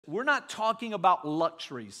We're not talking about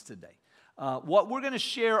luxuries today. What we're going to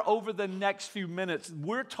share over the next few minutes,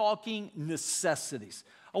 we're talking necessities.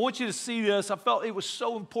 I want you to see this. I felt it was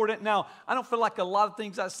so important. Now, I don't feel like a lot of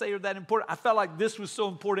things I say are that important. I felt like this was so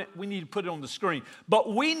important, we need to put it on the screen.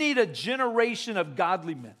 But we need a generation of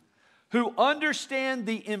godly men who understand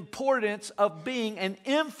the importance of being an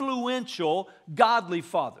influential, godly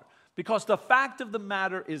father. Because the fact of the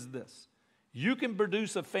matter is this: you can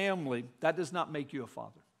produce a family, that does not make you a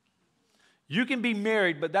father. You can be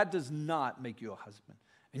married, but that does not make you a husband.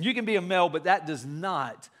 And you can be a male, but that does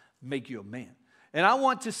not make you a man. And I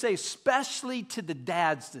want to say, especially to the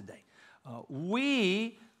dads today,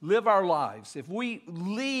 we live our lives. If we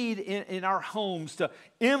lead in our homes to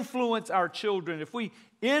influence our children, if we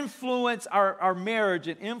influence our marriage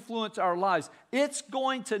and influence our lives, it's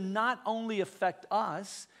going to not only affect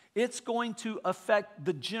us, it's going to affect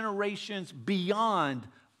the generations beyond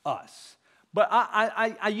us. But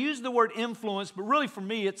I use the word influence, but really for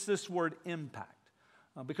me, it's this word impact.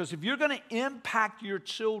 Because if you're going to impact your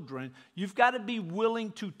children, you've got to be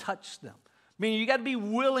willing to touch them. Meaning you got to be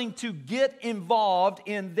willing to get involved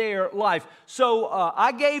in their life. So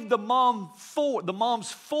I gave the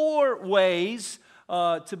moms four ways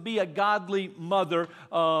to be a godly mother.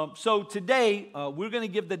 So today we're going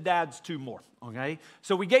to give the dads two more. Okay,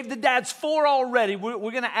 so we gave the dads four already. We're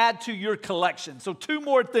going to add to your collection. So two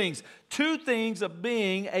more things. Two things of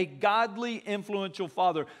being a godly, influential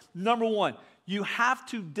father. Number one, you have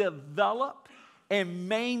to develop and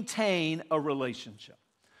maintain a relationship.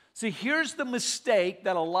 See, here's the mistake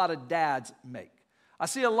that a lot of dads make. I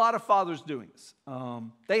see a lot of fathers doing this.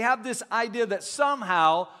 They have this idea that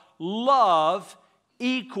somehow love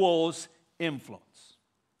equals influence.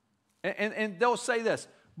 And they'll say this: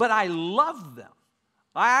 but I love them.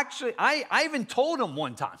 I even told them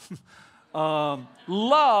one time,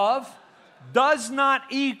 love does not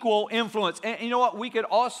equal influence. And you know what? We could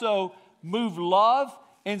also move love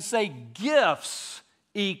and say gifts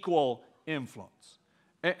equal influence.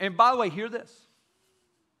 And by the way, hear this.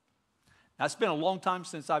 Now, it's been a long time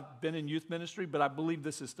since I've been in youth ministry, but I believe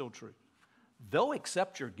this is still true. They'll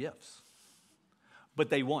accept your gifts, but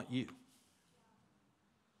they want you.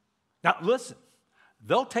 Now, listen.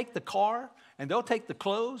 They'll take the car and they'll take the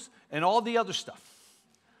clothes and all the other stuff,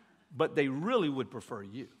 but they really would prefer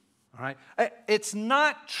you, all right? It's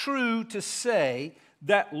not true to say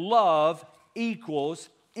that love equals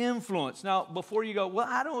influence. Now, before you go, well,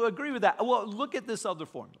 I don't agree with that. Well, look at this other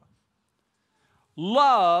formula.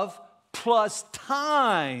 Love plus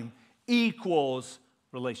time equals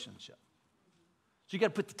relationship. So you got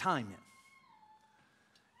to put the time in.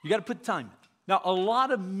 You got to put the time in. Now, a lot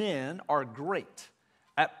of men are great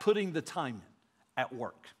at putting the time in at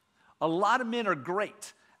work. A lot of men are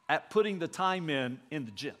great at putting the time in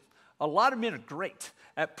the gym. A lot of men are great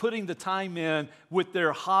at putting the time in with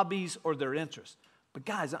their hobbies or their interests. But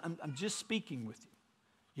guys, I'm just speaking with you.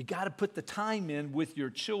 You got to put the time in with your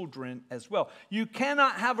children as well. You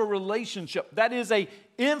cannot have a relationship that is an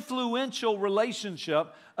influential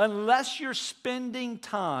relationship unless you're spending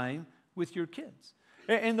time with your kids.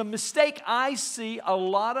 And the mistake I see a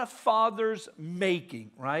lot of fathers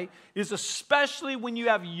making, right, is especially when you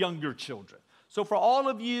have younger children. So for all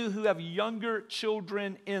of you who have younger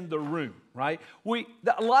children in the room, right,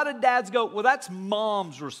 a lot of dads go, well, that's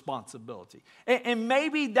mom's responsibility. And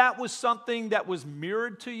maybe that was something that was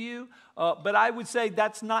mirrored to you, but I would say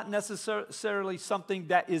that's not necessarily something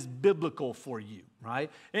that is biblical for you, right?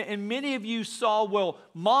 And many of you saw, well,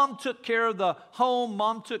 mom took care of the home,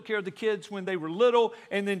 mom took care of the kids when they were little,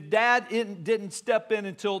 and then dad didn't step in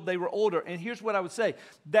until they were older. And here's what I would say,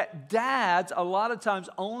 that dads a lot of times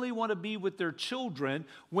only want to be with their children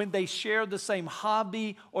when they share the same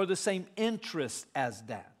hobby or the same interest as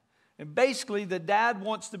dad. And basically, the dad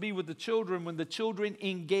wants to be with the children when the children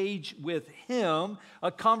engage with him,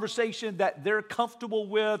 a conversation that they're comfortable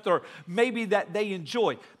with or maybe that they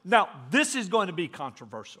enjoy. Now, this is going to be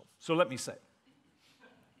controversial, so let me say it.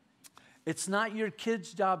 It's not your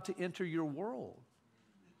kid's job to enter your world.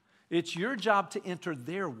 It's your job to enter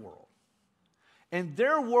their world. And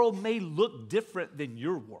their world may look different than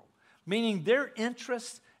your world, meaning their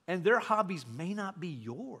interests and their hobbies may not be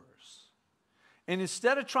yours. And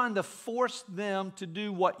instead of trying to force them to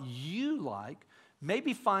do what you like,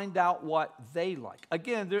 maybe find out what they like.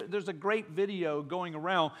 Again, there's a great video going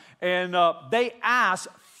around, and they ask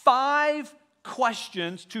 5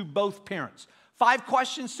 questions to both parents. 5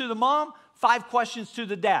 questions to the mom, 5 questions to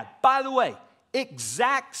the dad. By the way,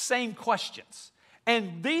 exact same questions.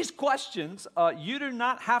 And these questions, you do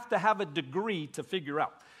not have to have a degree to figure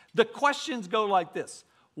out. The questions go like this.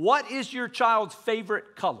 What is your child's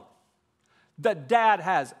favorite color? The dad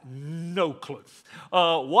has no clue.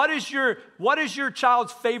 What is your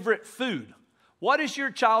child's favorite food? What is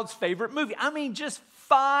your child's favorite movie? I mean, just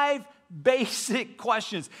 5 basic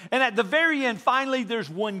questions. And at the very end, finally, there's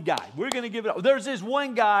one guy. We're going to give it up. There's this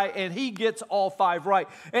one guy, and he gets all 5 right.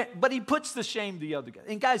 But he puts to shame the other guy.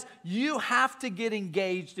 And guys, you have to get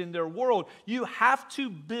engaged in their world. You have to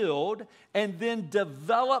build and then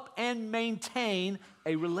develop and maintain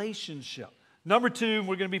a relationship. Number 2,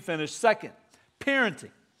 we're going to be finished. Second,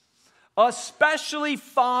 parenting, especially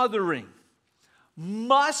fathering,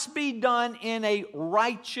 must be done in a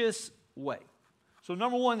righteous way. So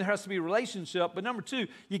number 1, there has to be a relationship. But number 2,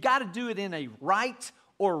 you got to do it in a right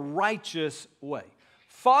or righteous way.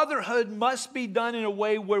 Fatherhood must be done in a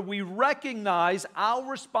way where we recognize our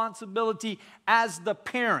responsibility as the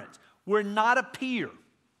parent. We're not a peer.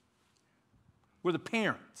 We're the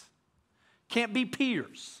parent. Can't be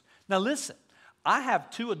peers. Now listen, I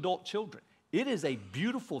have 2 adult children. It is a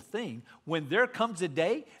beautiful thing when there comes a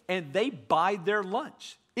day and they buy their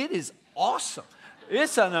lunch. It is awesome.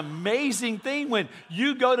 It's an amazing thing when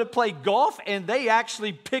you go to play golf and they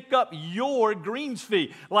actually pick up your greens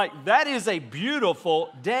fee. Like, that is a beautiful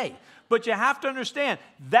day. But you have to understand,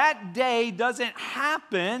 that day doesn't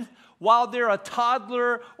happen while they're a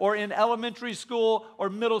toddler or in elementary school or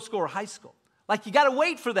middle school or high school. Like, you got to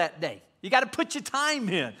wait for that day. You got to put your time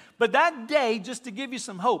in. But that day, just to give you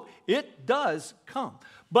some hope, it does come.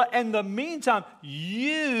 But in the meantime,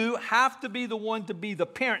 you have to be the one to be the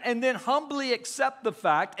parent and then humbly accept the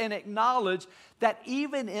fact and acknowledge that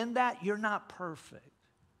even in that, you're not perfect.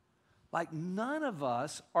 Like, none of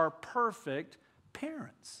us are perfect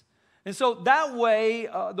parents. And so that way,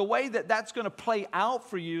 the way that that's going to play out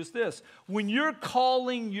for you is this. When you're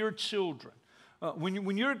calling your children,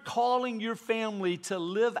 when you're calling your family to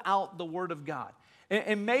live out the Word of God,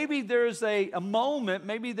 and maybe there's a moment,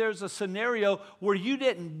 maybe there's a scenario where you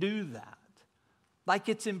didn't do that. Like,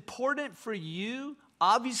 it's important for you,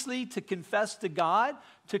 obviously, to confess to God,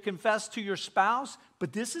 to confess to your spouse,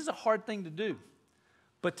 but this is a hard thing to do.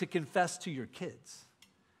 But to confess to your kids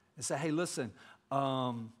and say, hey, listen,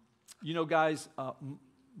 guys,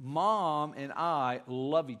 Mom and I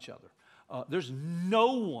love each other. There's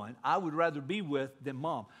no one I would rather be with than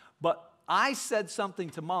Mom. But I said something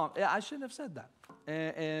to Mom. I shouldn't have said that.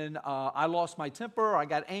 And I lost my temper, or I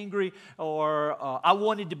got angry, or I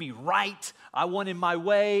wanted to be right. I wanted my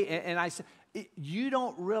way. And I said, you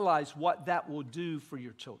don't realize what that will do for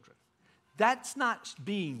your children. That's not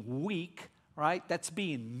being weak, right? That's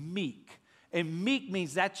being meek. And meek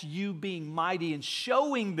means that's you being mighty and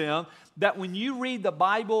showing them that when you read the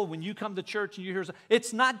Bible, when you come to church and you hear something,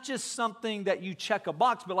 it's not just something that you check a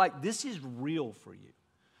box, but like, this is real for you.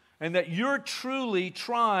 And that you're truly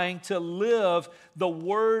trying to live the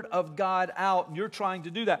Word of God out, and you're trying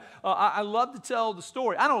to do that. I love to tell the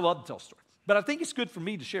story. I don't love to tell the story, but I think it's good for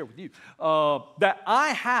me to share with you that I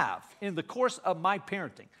have, in the course of my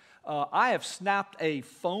parenting, I have snapped a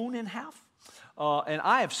phone in half, and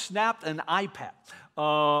I have snapped an iPad.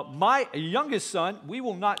 My youngest son, we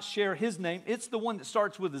will not share his name. It's the one that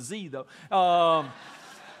starts with a Z, though.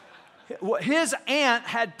 His aunt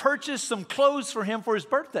had purchased some clothes for him for his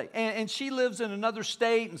birthday, and she lives in another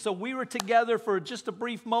state, and so we were together for just a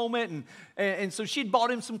brief moment, and so she'd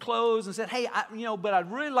bought him some clothes and said, hey, but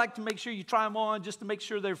I'd really like to make sure you try them on just to make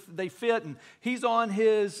sure they fit, and he's on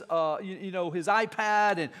his, his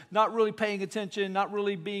iPad and not really paying attention, not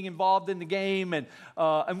really being involved in the game, and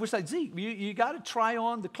we're like, Zeke, you got to try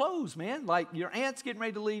on the clothes, man. Like, your aunt's getting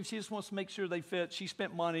ready to leave. She just wants to make sure they fit. She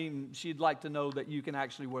spent money, and she'd like to know that you can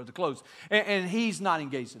actually wear the clothes. And he's not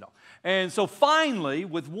engaged at all. And so finally,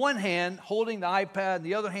 with one hand holding the iPad and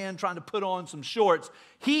the other hand trying to put on some shorts,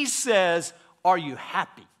 he says, are you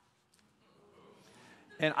happy?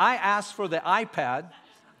 And I asked for the iPad.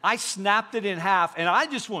 I snapped it in half, and I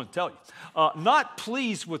just want to tell you, not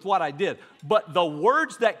pleased with what I did, but the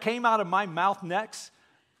words that came out of my mouth next,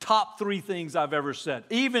 top 3 things I've ever said,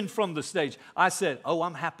 even from the stage. I said, oh,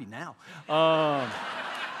 I'm happy now.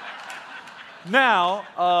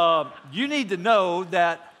 Now, you need to know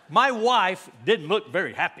that my wife didn't look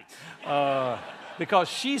very happy because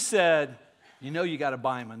she said, you got to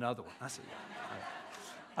buy him another one. I said, yeah,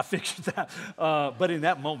 I figured that. But in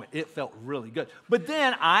that moment, it felt really good. But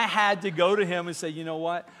then I had to go to him and say, you know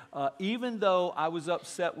what? Even though I was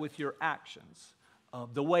upset with your actions,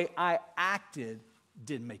 the way I acted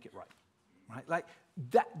didn't make it right? Like,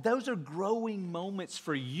 those are growing moments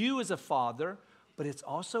for you as a father, but it's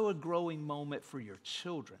also a growing moment for your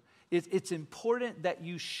children. It's important that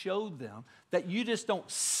you show them that you just don't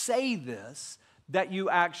say this, that you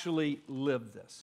actually live this.